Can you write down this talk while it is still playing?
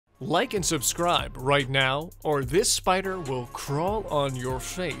Like and subscribe right now, or this spider will crawl on your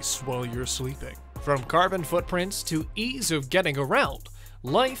face while you're sleeping. From carbon footprints to ease of getting around,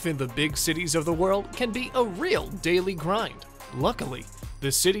 life in the big cities of the world can be a real daily grind. Luckily,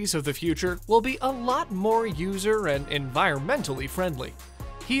 the cities of the future will be a lot more user and environmentally friendly.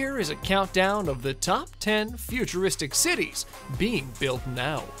 Here is a countdown of the top 10 futuristic cities being built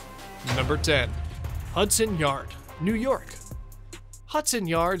now. Number 10. Hudson Yard, New York. Hudson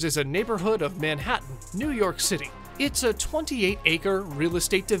Yards is a neighborhood of Manhattan, New York City. It's a 28-acre real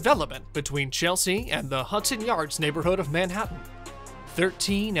estate development between Chelsea and the Hudson Yards neighborhood of Manhattan.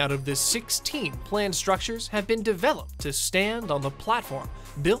 13 out of the 16 planned structures have been developed to stand on the platform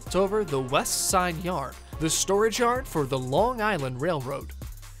built over the West Side Yard, the storage yard for the Long Island Railroad.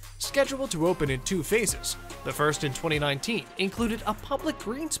 Scheduled to open in 2 phases, the first in 2019 included a public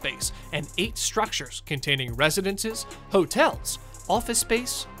green space and 8 structures containing residences, hotels, office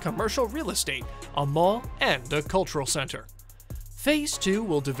space, commercial real estate, a mall, and a cultural center. Phase 2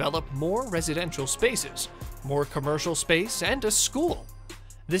 will develop more residential spaces, more commercial space, and a school.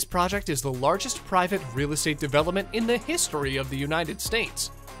 This project is the largest private real estate development in the history of the United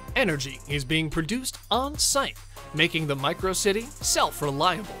States. Energy is being produced on-site, making the microcity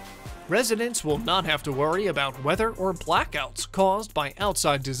self-reliable. Residents will not have to worry about weather or blackouts caused by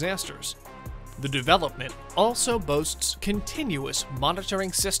outside disasters. The development also boasts continuous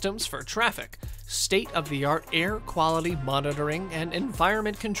monitoring systems for traffic, state-of-the-art air quality monitoring, and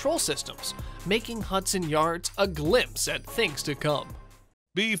environment control systems, making Hudson Yards a glimpse at things to come.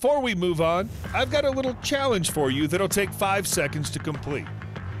 Before we move on, I've got a little challenge for you that'll take 5 seconds to complete.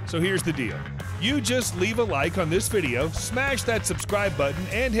 So here's the deal. You just leave a like on this video, smash that subscribe button,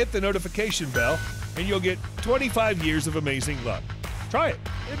 and hit the notification bell, and you'll get 25 years of amazing luck. Try it.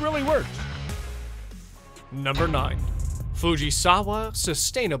 It really works. Number 9. Fujisawa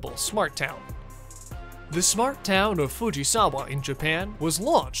Sustainable Smart Town. The smart town of Fujisawa in Japan was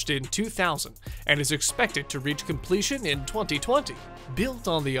launched in 2000 and is expected to reach completion in 2020. Built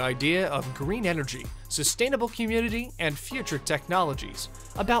on the idea of green energy, sustainable community, and future technologies,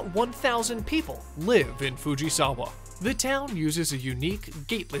 about 1,000 people live in Fujisawa. The town uses a unique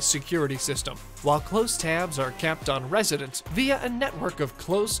gateless security system, while close tabs are kept on residents via a network of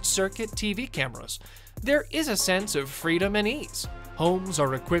closed-circuit TV cameras. There is a sense of freedom and ease. Homes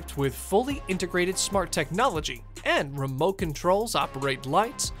are equipped with fully integrated smart technology, and remote controls operate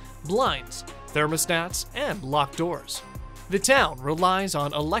lights, blinds, thermostats, and locked doors. The town relies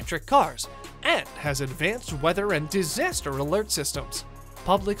on electric cars and has advanced weather and disaster alert systems.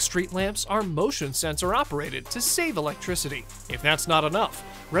 Public street lamps are motion sensor operated to save electricity. If that's not enough,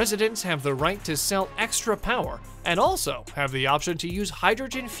 residents have the right to sell extra power and also have the option to use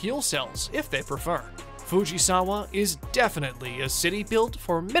hydrogen fuel cells if they prefer. Fujisawa is definitely a city built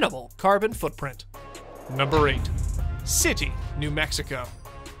for minimal carbon footprint. Number 8. CITE, New Mexico.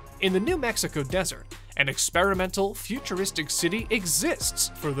 In the New Mexico desert, an experimental, futuristic city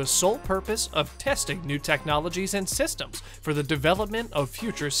exists for the sole purpose of testing new technologies and systems for the development of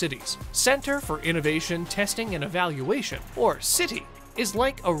future cities. Center for Innovation, Testing, and Evaluation, or CITE, is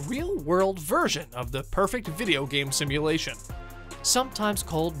like a real-world version of the perfect video game simulation. Sometimes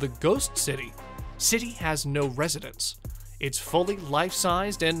called the Ghost City, CITE has no residents. It's fully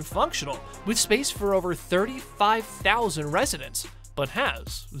life-sized and functional, with space for over 35,000 residents, but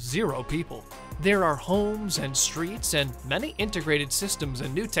has 0 people. There are homes and streets and many integrated systems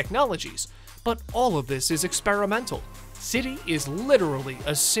and new technologies, but all of this is experimental. CITE is literally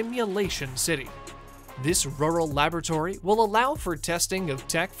a simulation city. This rural laboratory will allow for testing of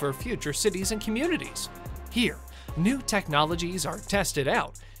tech for future cities and communities. Here, new technologies are tested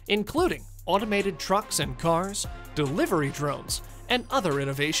out, including automated trucks and cars, delivery drones, and other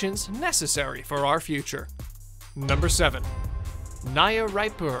innovations necessary for our future. Number 7. Naya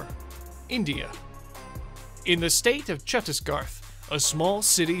Raipur, India. In the state of Chhattisgarh, a small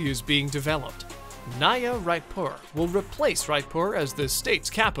city is being developed. Naya Raipur will replace Raipur as the state's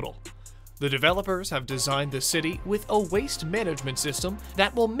capital. The developers have designed the city with a waste management system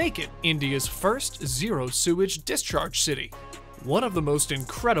that will make it India's first zero sewage discharge city. One of the most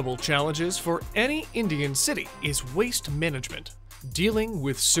incredible challenges for any Indian city is waste management. Dealing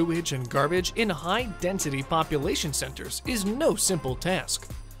with sewage and garbage in high-density population centers is no simple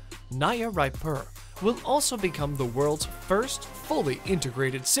task. Naya Raipur will also become the world's first fully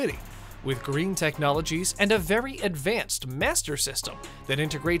integrated city, with green technologies and a very advanced MASDAR system that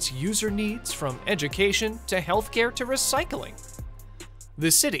integrates user needs from education to healthcare to recycling.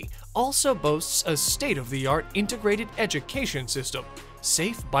 The city also boasts a state-of-the-art integrated education system,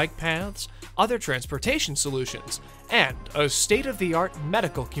 safe bike paths, other transportation solutions, and a state-of-the-art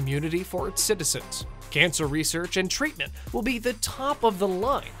medical community for its citizens. Cancer research and treatment will be the top of the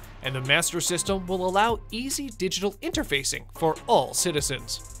line, and the MASDAR system will allow easy digital interfacing for all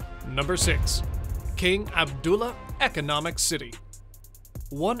citizens. Number 6. King Abdullah Economic City.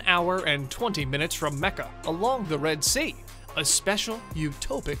 1 hour and 20 minutes from Mecca, along the Red Sea, a special,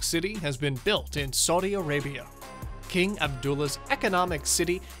 utopic city has been built in Saudi Arabia. King Abdullah's economic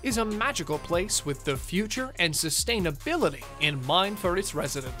city is a magical place with the future and sustainability in mind for its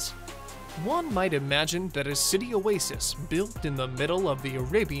residents. One might imagine that a city oasis built in the middle of the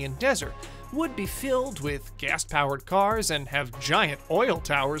Arabian desert would be filled with gas-powered cars and have giant oil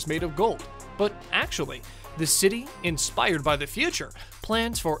towers made of gold. But actually, the city, inspired by the future,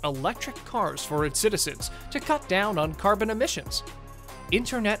 plans for electric cars for its citizens to cut down on carbon emissions.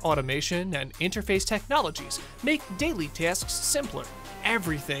 Internet automation and interface technologies make daily tasks simpler.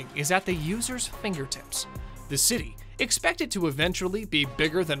 Everything is at the user's fingertips. The city, expected to eventually be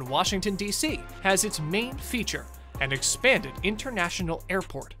bigger than Washington, D.C., has its main feature, an expanded international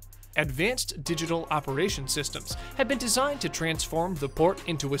airport. Advanced digital operation systems have been designed to transform the port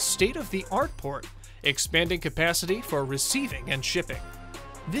into a state-of-the-art port, expanding capacity for receiving and shipping.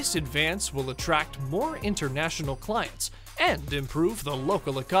 This advance will attract more international clients and improve the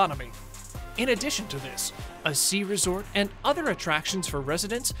local economy. In addition to this, a sea resort and other attractions for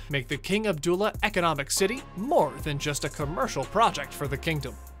residents make the King Abdullah Economic City more than just a commercial project for the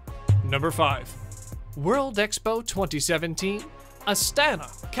kingdom. Number 5. World Expo 2017, Astana,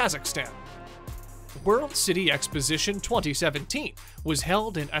 Kazakhstan. World City Exposition 2017 was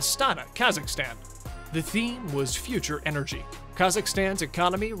held in Astana, Kazakhstan. The theme was future energy. Kazakhstan's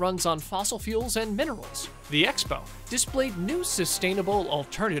economy runs on fossil fuels and minerals. The expo displayed new sustainable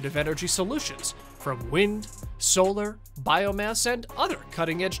alternative energy solutions from wind, solar, biomass, and other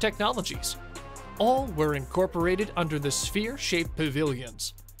cutting-edge technologies. All were incorporated under the sphere-shaped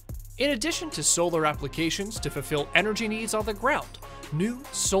pavilions. In addition to solar applications to fulfill energy needs on the ground, new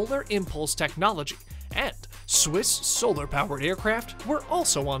solar impulse technology and Swiss solar-powered aircraft were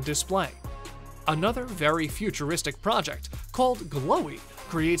also on display. Another very futuristic project, called Glowy,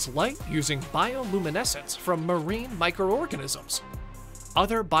 creates light using bioluminescence from marine microorganisms.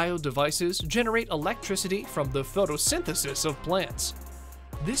 Other biodevices generate electricity from the photosynthesis of plants.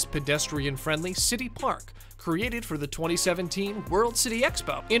 This pedestrian-friendly city park, created for the 2017 World City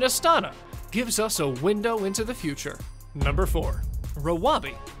Expo in Astana, gives us a window into the future. Number 4.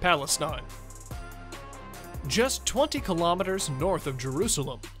 RAWABI, Palestine. Just 20 kilometers north of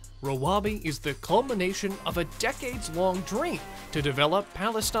Jerusalem, RAWABI is the culmination of a decades-long dream to develop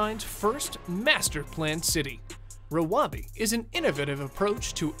Palestine's first master-planned city. RAWABI is an innovative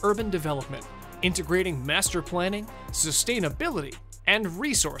approach to urban development, integrating master planning, sustainability, and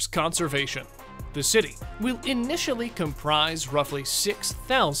resource conservation. The city will initially comprise roughly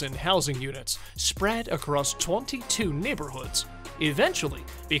 6,000 housing units spread across 22 neighborhoods, eventually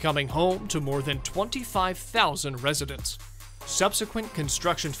becoming home to more than 25,000 residents. Subsequent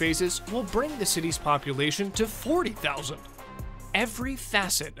construction phases will bring the city's population to 40,000. Every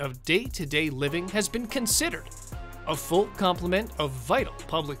facet of day-to-day living has been considered. A full complement of vital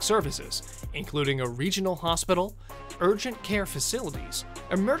public services, including a regional hospital, urgent care facilities,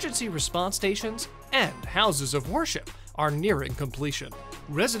 emergency response stations, and houses of worship, are nearing completion.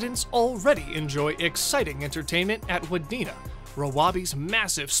 Residents already enjoy exciting entertainment at Wadina, RAWABI's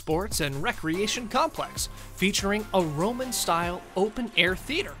massive sports and recreation complex, featuring a Roman-style open-air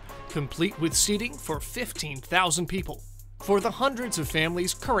theater, complete with seating for 15,000 people. For the hundreds of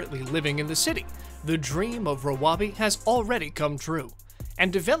families currently living in the city, the dream of RAWABI has already come true,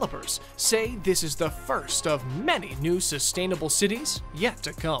 and developers say this is the first of many new sustainable cities yet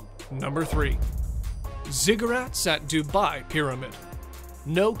to come. Number 3. Ziggurats at Dubai Pyramid.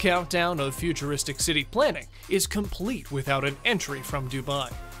 No countdown of futuristic city planning is complete without an entry from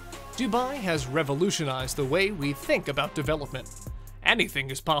Dubai. Dubai has revolutionized the way we think about development. Anything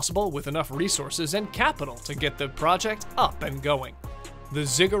is possible with enough resources and capital to get the project up and going. The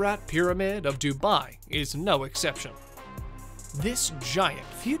Ziggurat Pyramid of Dubai is no exception. This giant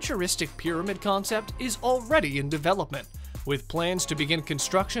futuristic pyramid concept is already in development, with plans to begin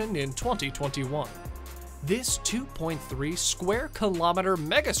construction in 2021. This 2.3 square kilometer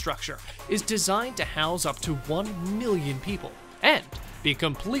megastructure is designed to house up to 1 million people and be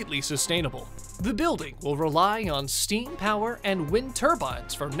completely sustainable. The building will rely on steam power and wind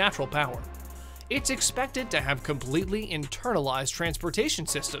turbines for natural power. It's expected to have completely internalized transportation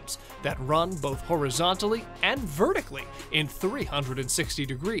systems that run both horizontally and vertically in 360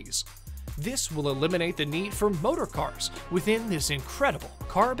 degrees. This will eliminate the need for motor cars within this incredible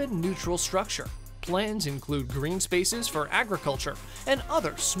carbon-neutral structure. Plans include green spaces for agriculture and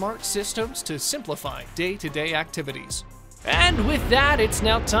other smart systems to simplify day-to-day activities. And with that, it's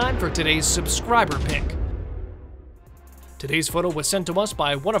now time for today's subscriber pick. Today's photo was sent to us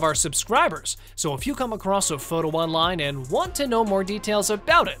by one of our subscribers, so if you come across a photo online and want to know more details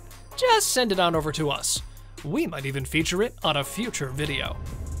about it, just send it on over to us. We might even feature it on a future video.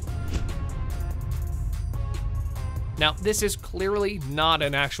 Now, this is clearly not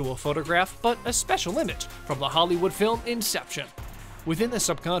an actual photograph, but a special image from the Hollywood film Inception. Within the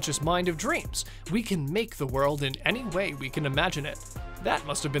subconscious mind of dreams, we can make the world in any way we can imagine it. That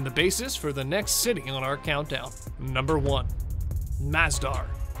must have been the basis for the next city on our countdown. Number 1. MASDAR,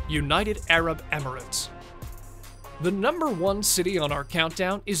 United Arab Emirates. The number 1 city on our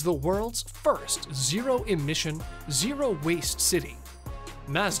countdown is the world's first zero-emission, zero-waste city.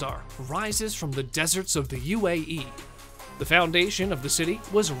 MASDAR rises from the deserts of the UAE. The foundation of the city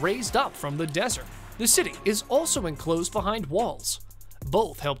was raised up from the desert. The city is also enclosed behind walls.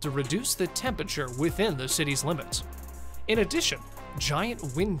 Both help to reduce the temperature within the city's limits. In addition,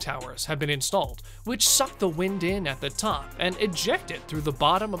 giant wind towers have been installed, which suck the wind in at the top and eject it through the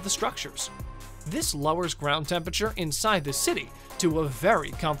bottom of the structures. This lowers ground temperature inside the city to a very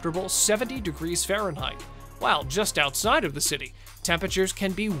comfortable 70 degrees Fahrenheit, while just outside of the city, temperatures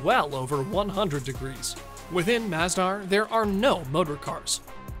can be well over 100 degrees. Within MASDAR, there are no motor cars.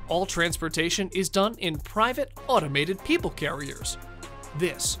 All transportation is done in private automated people carriers.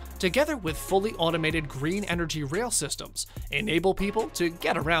 This, together with fully automated green energy rail systems, enable people to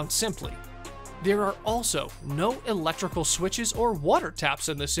get around simply. There are also no electrical switches or water taps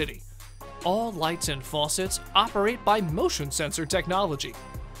in the city. All lights and faucets operate by motion sensor technology.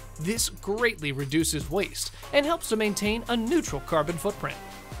 This greatly reduces waste and helps to maintain a neutral carbon footprint.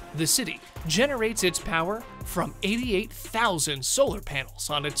 The city generates its power from 88,000 solar panels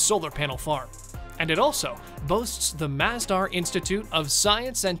on its solar panel farm. And it also boasts the MASDAR Institute of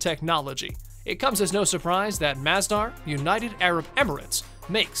Science and Technology. It comes as no surprise that MASDAR, United Arab Emirates,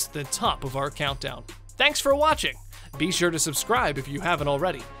 makes the top of our countdown. Thanks for watching! Be sure to subscribe if you haven't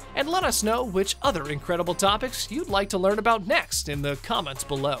already, and let us know which other incredible topics you'd like to learn about next in the comments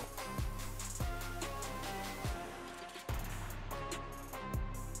below.